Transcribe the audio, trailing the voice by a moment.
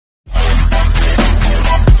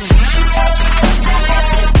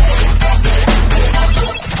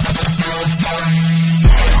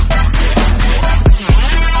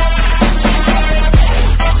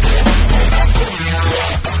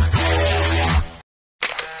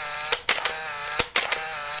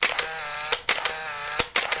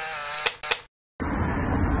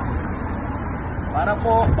Para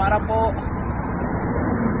po.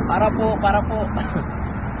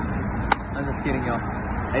 I'm just kidding, yo.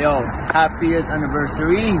 Hey, yo, happiest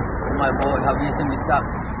anniversary to my boy, Javier Simbista.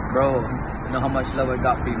 Bro, you know how much love I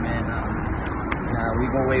got for you, man. We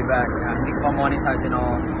go way back. Hindi ka pa monetize and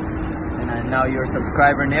all. And now you're a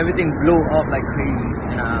subscriber and everything blew up like crazy.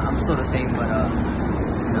 And I'm still the same, but, like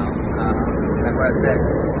what I said,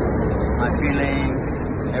 my feelings,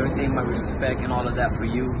 everything, my respect and all of that for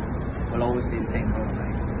you will always stay the same, bro.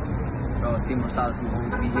 Like, bro, Team Rosales will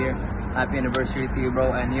always be here. Happy anniversary to you,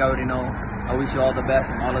 bro. And you already know, I wish you all the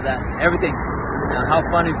best and all of that. Everything. Have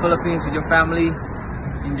fun in Philippines with your family.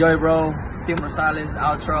 Enjoy, bro. Team Rosales,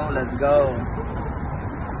 outro. Let's go.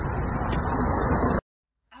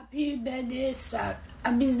 Happy birthday, sir.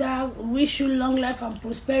 Abizda, wish you long life and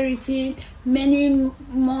prosperity, many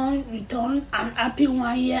more return, and happy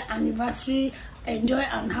 1 year anniversary. Enjoy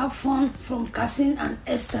and have fun from Kasin and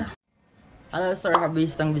Esther. Hello Sir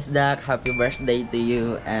Habistang Bisdak, happy birthday to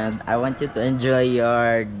you, and I want you to enjoy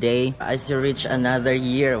your day as you reach another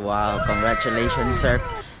year. Wow, congratulations sir.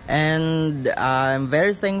 And I'm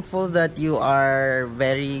very thankful that you are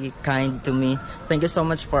very kind to me. Thank you so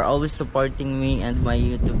much for always supporting me and my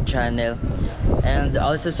YouTube channel. And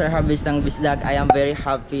also Sir Habistang Bisdak, I am very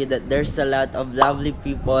happy that there's a lot of lovely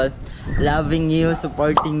people loving you,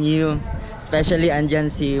 supporting you. Especially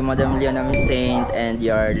andyan si Madam Leona Saint and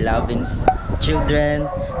your loving children,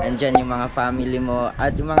 andyan yung mga family mo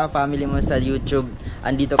at yung mga family mo sa YouTube.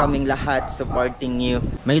 Andito kaming lahat supporting you.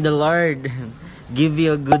 May the Lord give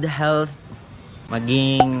you a good health,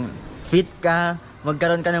 maging fit ka,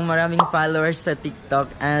 magkaroon ka ng maraming followers sa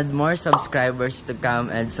TikTok and more subscribers to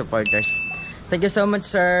come and supporters. Thank you so much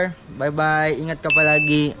sir. Bye bye. Ingat ka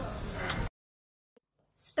palagi.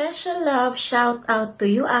 Special love shout out to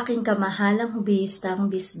you, aking kamahalang hubistang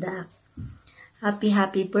bisdak. Happy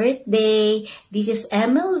birthday! This is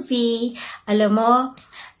MLV. Alam mo,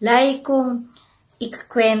 like kong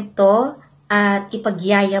ikakwento at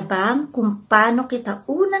ipagyayabang kung paano kita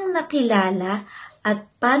unang nakilala at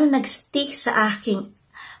paano nagstick sa aking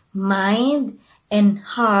mind and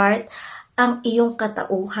heart ang iyong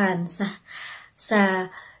katauhan sa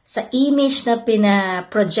image na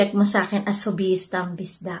pina-project mo sa akin as hobbyistang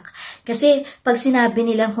bisdak. Kasi pag sinabi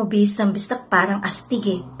nilang hobbyistang bisdak, parang astig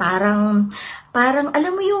eh. Parang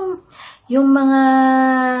alam mo yung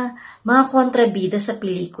mga kontrabida sa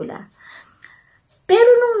pelikula. Pero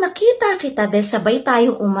nung nakita kita, dahil sabay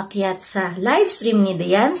tayong umakyat sa live stream ni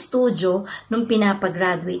Dayan Studio, nung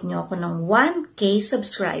pinapag-graduate niyo ako ng 1K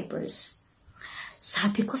subscribers.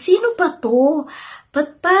 Sabi ko, sino ba to?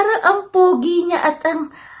 Ba't parang ang pogi niya at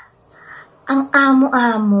ang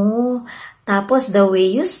amo-amo. Tapos the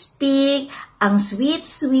way you speak, ang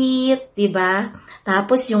sweet-sweet, diba?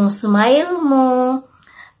 Tapos yung smile mo.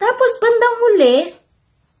 Tapos bandang huli,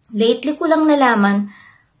 lately ko lang nalaman,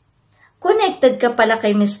 connected ka pala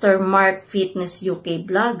kay Mr. Mark Fitness UK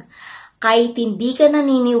Vlog. Kahit hindi ka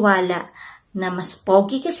naniniwala na mas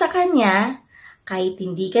pogi ka sa kanya, kahit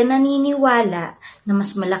hindi ka naniniwala na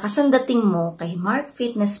mas malakas ang dating mo kay Mark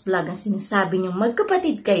Fitness Vlog ang sinasabi niyong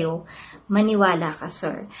magkapatid kayo, maniwala ka,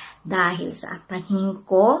 sir. Dahil sa paningin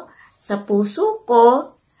ko, sa puso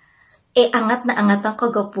ko, angat na angat ang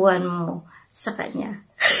kagapuhan mo sa kanya.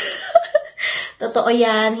 Totoo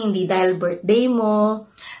yan, hindi dahil birthday mo.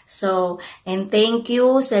 So, and thank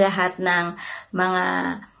you sa lahat ng mga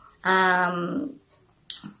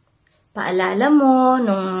paalala mo,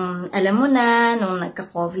 nung alam mo na, nung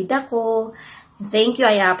nagka-COVID ako. Thank you,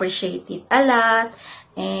 I appreciate it a lot.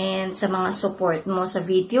 And sa mga support mo sa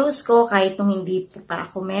videos ko, kahit nung hindi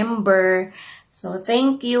pa ako member. So,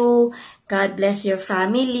 thank you. God bless your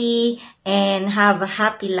family. And have a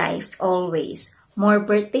happy life always. More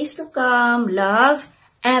birthdays to come. Love,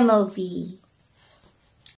 MLV.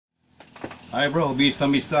 Hi bro,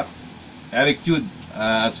 Mr. Eric Jude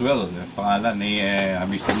as well. Pangalan ni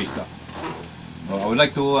Mr. I would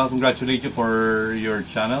like to congratulate you for your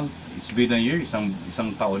channel. It's been a year, isang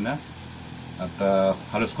taon na. At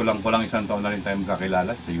halos ko lang isang taon na rin tayo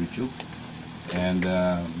magkakilala sa YouTube. And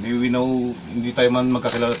maybe we know, hindi tayo man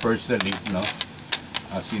magkakilala personally, no?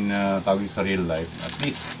 As in, tawag sa real life. At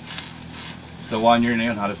least, sa 1 year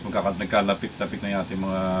na yun, halos nagkalapit-lapit na yung ating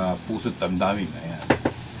mga puso't damdamin. Ayan.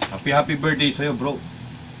 Happy birthday sa'yo, bro.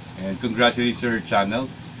 And congratulations to your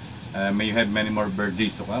channel. May you have many more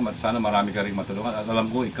birthdays to come. At sana marami ka rin matulungan. At alam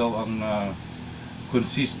ko, ikaw ang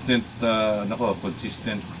consistent,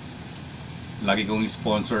 lagi kong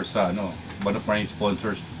sponsor sa, one of my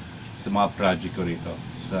sponsors sa mga project ko rito.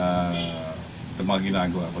 Sa mga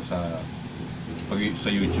ginagawa ko sa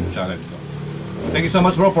YouTube channel ko. Thank you so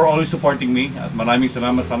much, bro, for always supporting me. At maraming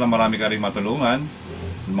salamat. Sana marami ka rin matulungan.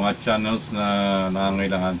 Yung mga channels na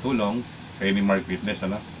nangangailangan tulong. Kay ni Mark Fitness,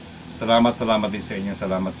 ano? Salamat din sa inyo.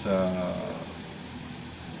 Salamat sa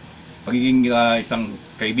pagiging isang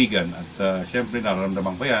kaibigan. At syempre,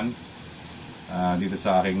 nararamdaman ko yan dito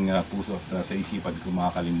sa aking puso at sa isipan ko,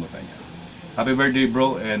 makakalimutan niya. Happy birthday,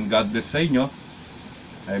 bro, and God bless sa inyo.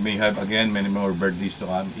 I may have again many more birthdays to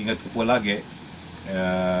come. Ingat ko po lagi.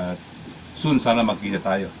 Soon sana magkita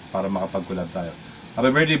tayo para makapag-collab tayo.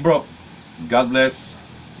 Happy birthday, bro. God bless.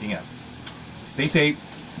 Ingat. Stay safe.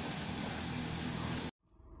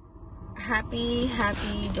 Happy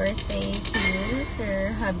birthday to you,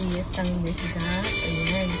 Sir Hobbyistang Bisdak.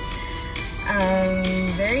 Ayan.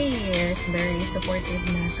 Very supportive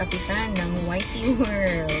na kapitan ng YT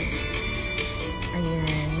World.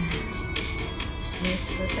 Ayan.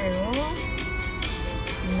 Wish ko sa'yo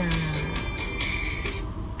na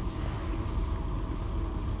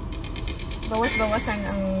bawas-bawasan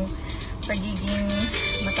ang pagiging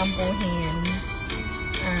matampuhin.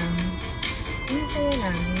 Masaya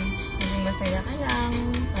lang. Maging masaya ka lang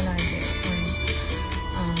palagi.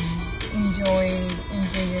 Enjoy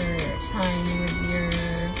your time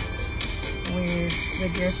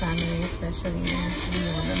with your family, especially Leon,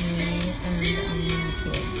 me, and my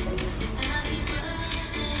kids.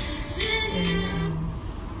 And,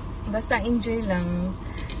 basta enjoy lang.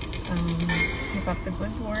 Keep up the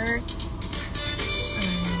good work.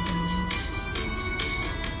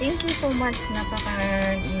 Thank you so much.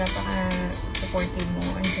 Napaka-supportive mo.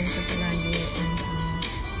 Andiyan ka palagi.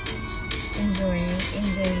 And enjoy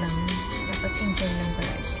lang. Dapat enjoy lang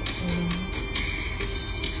palagi.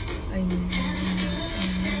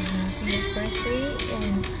 Happy birthday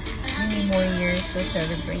and many more years to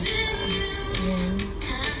celebrate.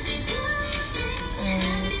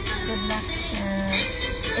 And good luck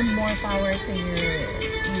and more power to your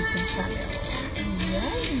YouTube channel.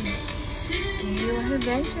 Your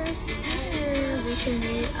adventures here. Wishing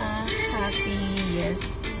you a happiest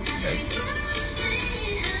birthday.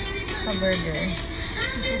 A burger.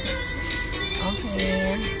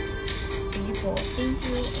 Okay. Sige po. Thank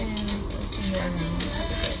you and see you around.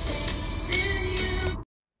 Happy birthday.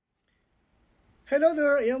 Hello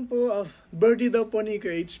there. Ayan po. Birthday daw po ni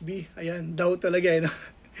KHB. Ayan. Daw talaga.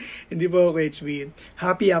 Hindi po ako KHB.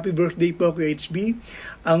 Happy birthday po KHB.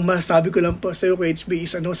 Ang masabi ko lang po sa iyo KHB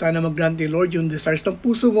is sana mag-grant ni Lord yung desires ng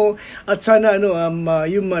puso mo at sana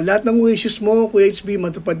yung lahat ng wishes mo KHB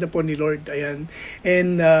matupad na po ni Lord. Ayan.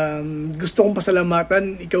 And gusto kong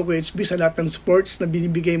pasalamatan ikaw KHB sa lahat ng supports na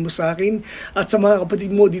binibigay mo sa akin at sa mga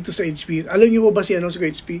kapatid mo dito sa HB. Alam niyo po ba si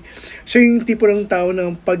KHB? Siya yung tipo ng tao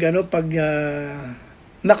ng pag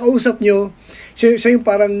nakausap nyo, siya yung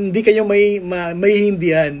parang hindi kayo may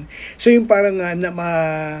hindihan. Siya yung parang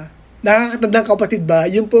nakakatandang kapatid ba?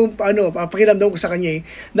 Yun po pakiramdam ko sa kanya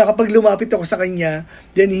na kapag lumapit ako sa kanya,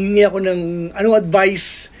 then hihingi ako ng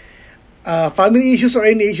advice, family issues or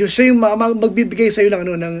any issues, siya yung magbibigay sa iyo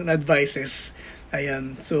ng advices.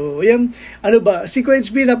 Ayan. So, ayan. Si Kuya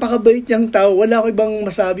HB, napakabait niyang tao. Wala ko ibang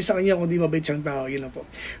masabi sa kanya kundi mabait siyang tao. Yun na po.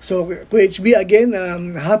 So, Kuya HB, again,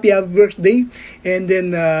 happy birthday. And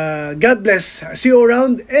then, God bless. See you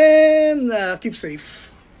around and keep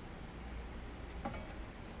safe.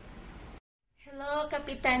 Hello,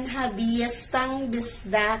 Kapitan Hobbyistang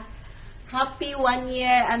Bisdak. Happy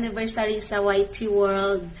 1-year anniversary sa YT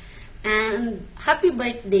World. And happy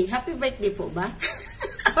birthday. Happy birthday po ba?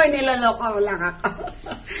 Or niloloko lang ako.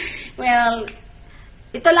 Well,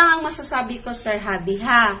 ito lang ang masasabi ko, Sir Hobby,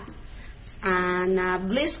 ha? Na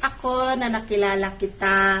bliss ako na nakilala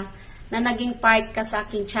kita, na naging part ka sa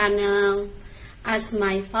aking channel as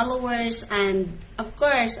my followers and, of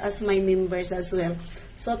course, as my members as well.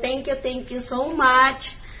 So, thank you so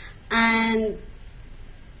much. And,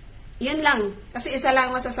 yun lang. Kasi isa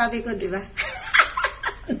lang masasabi ko, di ba?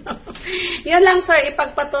 No. Yan lang, sir,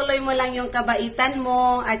 ipagpatuloy mo lang yung kabaitan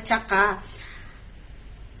mo at tsaka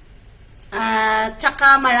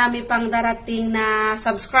marami pang darating na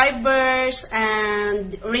subscribers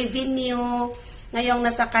and revenue. Ngayong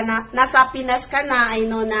nasa Pinas ka na, I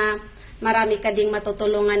know na marami ka ding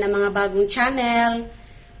matutulungan ng mga bagong channel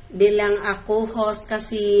bilang ako host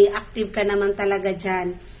kasi active ka naman talaga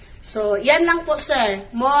dyan. So, yan lang po, sir.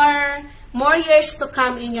 More years to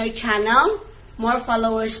come in your channel. More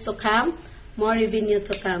followers to come, more revenue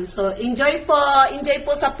to come. So, enjoy po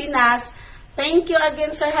sa Pinas. Thank you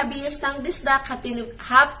again, Sir Hobbyistang Bisdak.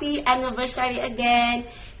 Happy anniversary again.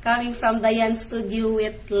 Coming from Dayan Studio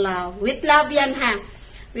with love. With love yan, ha?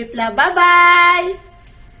 With love. Bye-bye!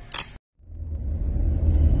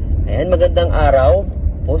 And magandang araw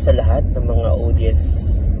po sa lahat ng mga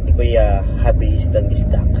audience ni Kuya Habistang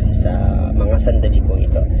Bisdak sa mga sandali po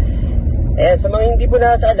ito. Ayan, sa mga hindi po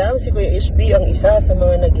nakakaalam, si Kuya HB ang isa sa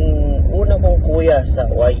mga naging una kong kuya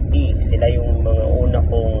sa YT. Sila yung mga una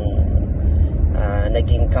kong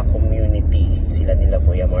naging ka-community. Sila nila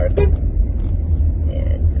Kuya Mark.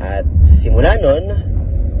 Ayan. At simula nun,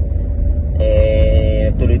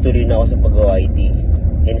 tuloy-tuloy na ako sa pag-YT.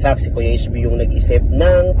 In fact, si Kuya HB yung nag-isip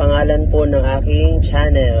ng pangalan po ng aking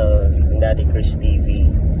channel, Daddy Chris TV.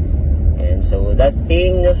 And so that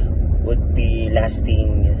thing would be a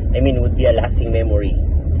lasting memory.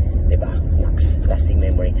 Diba? Max, lasting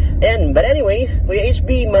memory. Ayan, but anyway, Kuya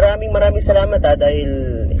HB, maraming salamat dahil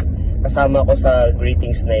kasama ko sa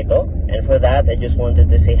greetings na ito. And for that, I just wanted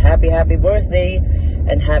to say happy birthday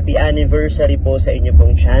and happy anniversary po sa inyo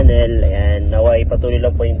pong channel. Ayan, naway patuloy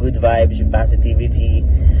lang po yung good vibes, yung positivity,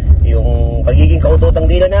 yung pagiging kaututang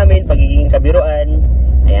dila namin, pagiging kabiruan.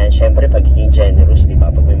 Ayan, syempre pagiging generous, di ba,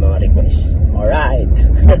 pag may mga requests. Alright.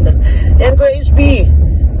 Ayan, Kuya HB.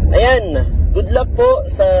 Ayan, good luck po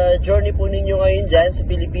sa journey po ninyo ngayon dyan sa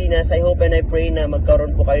Pilipinas. I hope and I pray na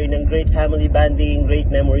magkaroon po kayo ng great family bonding,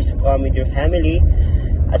 great memories to come with your family.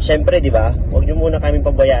 At syempre, di ba, huwag nyo muna kaming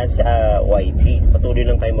pabayaan sa YT. Patuloy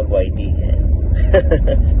lang kayo mag-YT.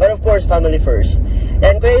 But of course, family first.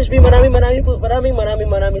 And Kuya HB,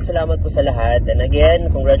 maraming salamat po sa lahat. And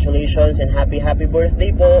again, congratulations and happy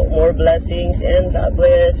birthday po. More blessings and God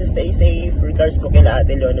bless. Stay safe. Regards po kay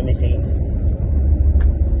Ate Leona Saints.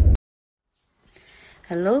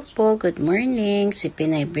 Hello po, good morning. Si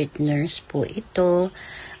Pinay Brit Nurse po ito.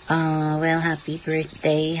 Well, happy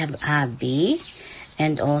birthday, Abby.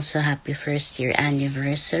 And also, happy first year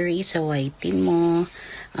anniversary sa YT mo.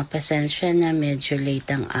 Pasensya na, medyo late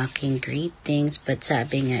ang aking greetings. But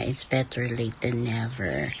sabi nga, it's better late than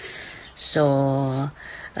never. So,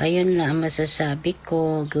 ayun lang masasabi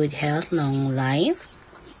ko. Good health, long life.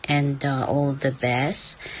 And all the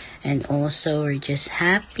best. And also, we're just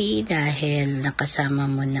happy dahil nakasama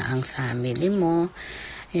mo na ang family mo.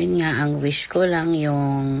 Yun nga, ang wish ko lang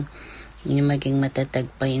yung maging matatag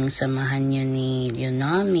pa yung samahan nyo ni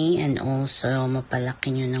Leonomi, and also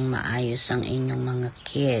mapalaki nyo ng maayos ang inyong mga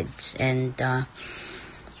kids. And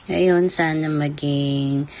ayun, sana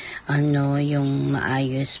maging yung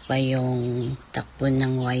maayos pa yung takbo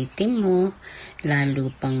ng YT mo,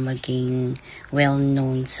 lalo pang maging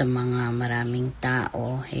well-known sa mga maraming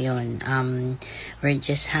tao. Ayun, we're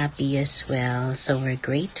just happy as well. So we're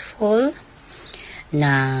grateful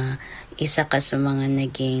na isa ka sa mga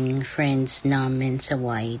naging friends namin sa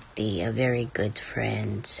YT, a very good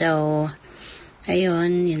friend. So,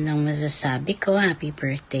 ayun, yun lang masasabi ko. Happy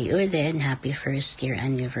birthday ulit and happy first year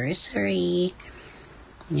anniversary.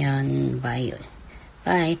 Yun, bye.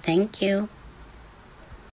 Bye, thank you.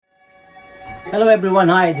 Hello everyone,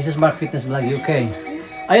 hi, this is Mark Fitness Vlog UK.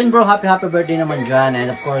 Ayun bro, happy birthday naman dyan,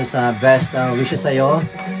 and of course, best wishes sa'yo.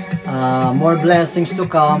 More blessings to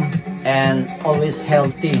come and always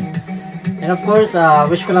healthy. And of course,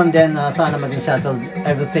 wish ko lang din sana maging settled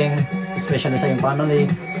everything, especially sa iyong family.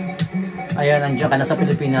 Ayan, nandiyan ka na sa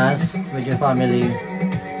Pilipinas with your family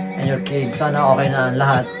and your kids. Sana okay na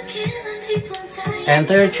lahat. And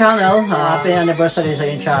to your channel, happy anniversary sa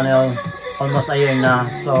iyong channel. Almost a year na.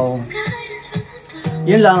 So,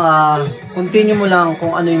 yun lang, continue mo lang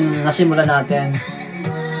kung ano yung nasimula natin.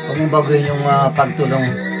 Huwag mong baguhin yung pagtulong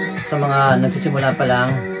sa mga nagsisimula pa lang.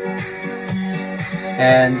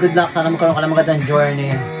 And good luck, sana magkaroon ka ng magandang journey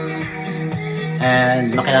and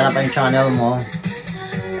makilala pa yung channel mo.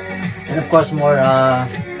 And of course, more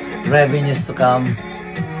revenues to come.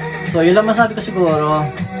 So yun lang masabi ko siguro.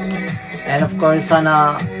 And of course,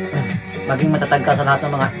 sana maging matatag ka sa lahat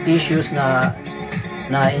ng mga issues na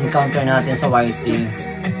encounter natin sa YT.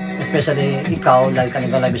 Especially ikaw, like ka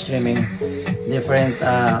live streaming, different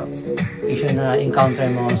issue na encounter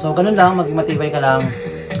mo. So ganun lang, maging matibay ka lang.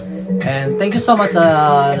 And thank you so much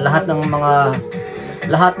sa lahat ng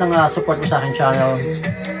support mo sa aking channel.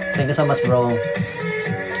 Thank you so much, bro.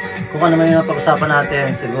 Kung ano man yung pag-usapan natin,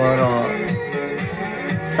 siguro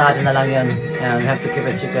sa atin na lang yun. And we have to keep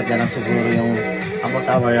it secret na lang siguro yung about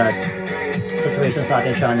our situation sa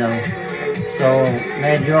ating channel. So,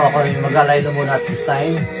 medyo ako yung mag-alaylo muna at this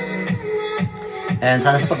time. And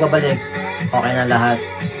sana sa pagbabalik, okay na lahat.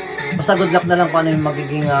 Basta good luck na lang kung ano yung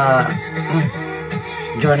magiging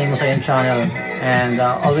journey mo sa iyong channel. And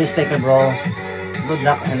always take care, bro. Good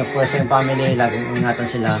luck. And of course, yung family, laging ingatan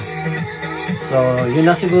sila. So, yun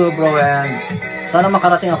lang siguro, bro. And sana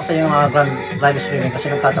makarating ako sa iyong grand live streaming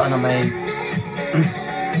kasi nagkataon na may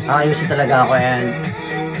ayusin talaga ako and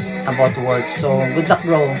about work. So, good luck,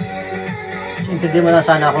 bro. So, intindi mo lang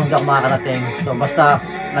sana kung hindi ako makakarating. So, basta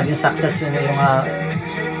naging success yun yung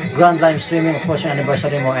grand live streaming, of course, yung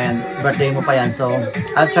anniversary mo and birthday mo pa yan. So,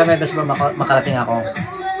 I'll try my best bro, makarating ako.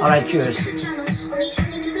 Alright, cheers.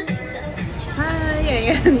 Hi,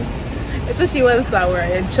 ayan. Ito si Wildflower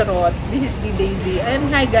and Charot. This is the Daisy. And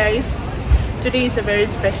hi guys, today is a very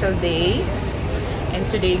special day. And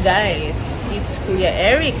today guys, it's Kuya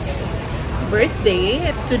Eric's birthday.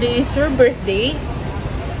 Today is your birthday.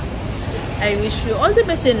 I wish you all the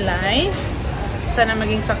best in life. Sana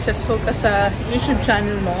maging successful ka sa YouTube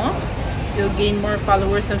channel mo. You'll gain more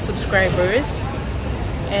followers and subscribers.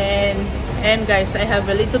 And guys, I have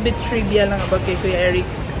a little bit trivia lang about kay Kuya Eric.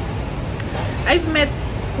 I've met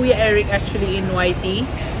Kuya Eric actually in YT.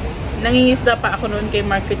 Nangingisda pa ako noon kay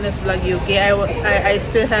Mark Fitness Vlog UK. I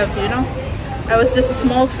still have, you know, I was just a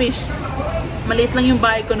small fish. Maliit lang yung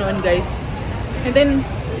bahay ko noon guys. And then,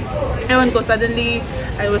 ewan ko, suddenly,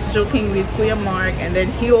 I was joking with Kuya Mark, and then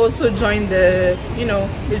he also joined the, you know,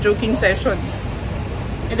 the joking session.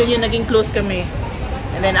 And then yun, naging close kami.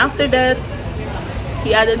 And then after that,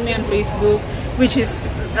 he added me on Facebook, which is,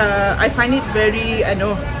 I find it very,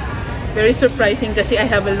 very surprising kasi I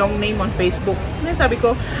have a long name on Facebook. And then sabi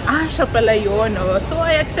ko, siya pala yun. Oh. So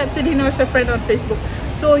I accepted him as a friend on Facebook.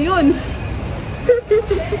 So yun,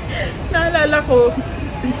 naalala ko,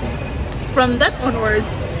 from that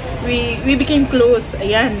onwards, we became close.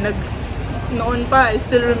 Ayan, noon pa, I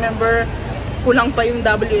still remember, kulang pa yung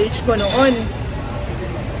WH ko noon.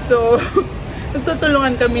 So,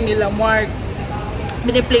 nagtutulungan kami nila Mark.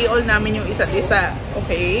 Bine-play all namin yung isa't isa.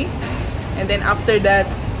 Okay? And then after that,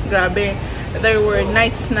 grabe, there were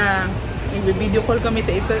nights na nagbe-video call kami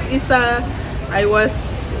sa isa't isa. I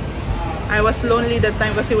was lonely that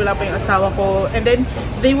time kasi wala pa yung asawa ko. And then,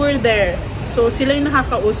 they were there. So, sila yung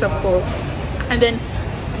nakakausap ko. And then,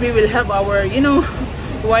 we will have our, you know,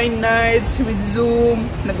 wine nights with Zoom.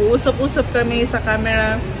 Nag-uusap-usap kami sa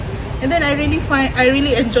camera. And then, I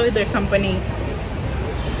really enjoy their company.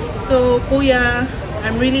 So, Kuya,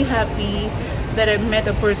 I'm really happy that I've met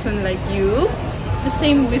a person like you. The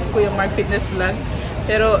same with Kuya Mark Fitness Vlog.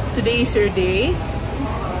 Pero, today is your day.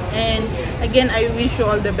 And, again, I wish you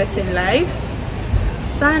all the best in life.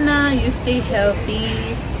 Sana you stay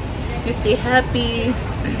healthy. You stay happy.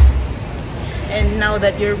 And now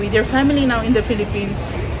that you're with your family now in the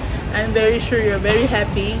Philippines, I'm very sure you're very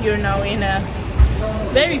happy. You're now in a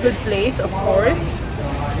very good place, of course.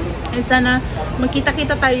 And sana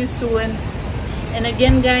magkita-kita tayo soon. And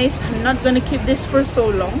again guys, I'm not gonna keep this for so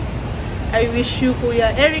long. I wish you,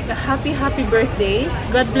 Kuya Eric, a happy birthday.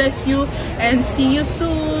 God bless you and see you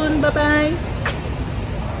soon. Bye-bye!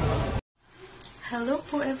 Hello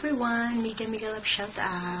po everyone! Mega love shout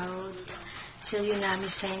out! Silvio Nami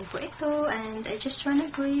saying po ito, and I just want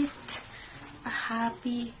to greet a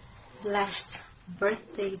happy, blessed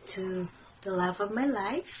birthday to the love of my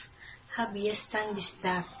life, Habiestang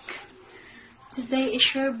Bisdak. Today is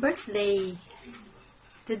your birthday,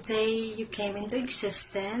 the day you came into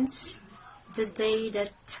existence, the day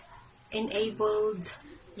that enabled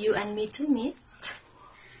you and me to meet,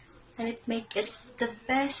 and it make it the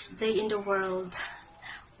best day in the world.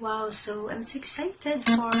 Wow, so I'm so excited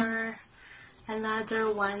for another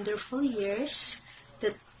wonderful years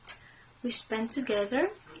that we spent together,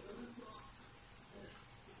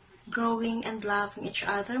 growing and loving each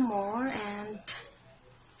other more, and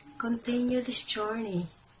continue this journey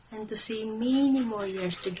and to see many more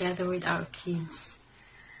years together with our kids.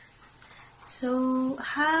 So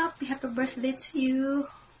happy birthday to you,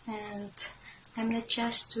 and I'm not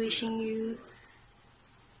just wishing you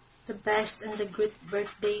the best and the good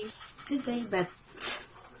birthday today, but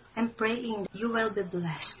I'm praying you will be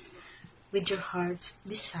blessed with your heart's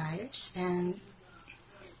desires, and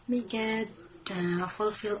may God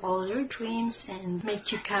fulfill all your dreams and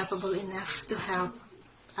make you capable enough to help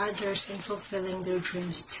others in fulfilling their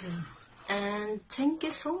dreams too. And thank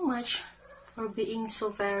you so much for being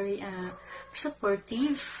so very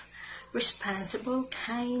supportive, responsible,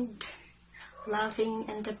 kind, loving,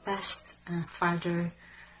 and the best father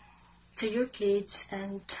to your kids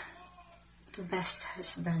and the best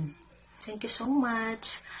husband. Thank you so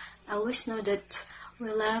much. I always know that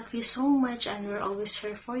we love you so much and we're always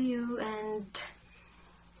here for you, and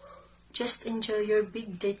just enjoy your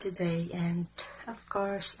big day today. And of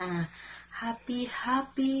course,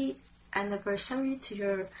 happy anniversary to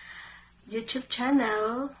your YouTube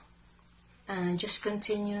channel. Just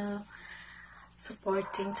continue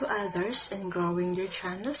supporting to others and growing your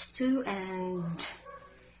channels too, and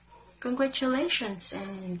congratulations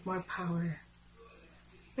and more power.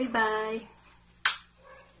 Bye-bye.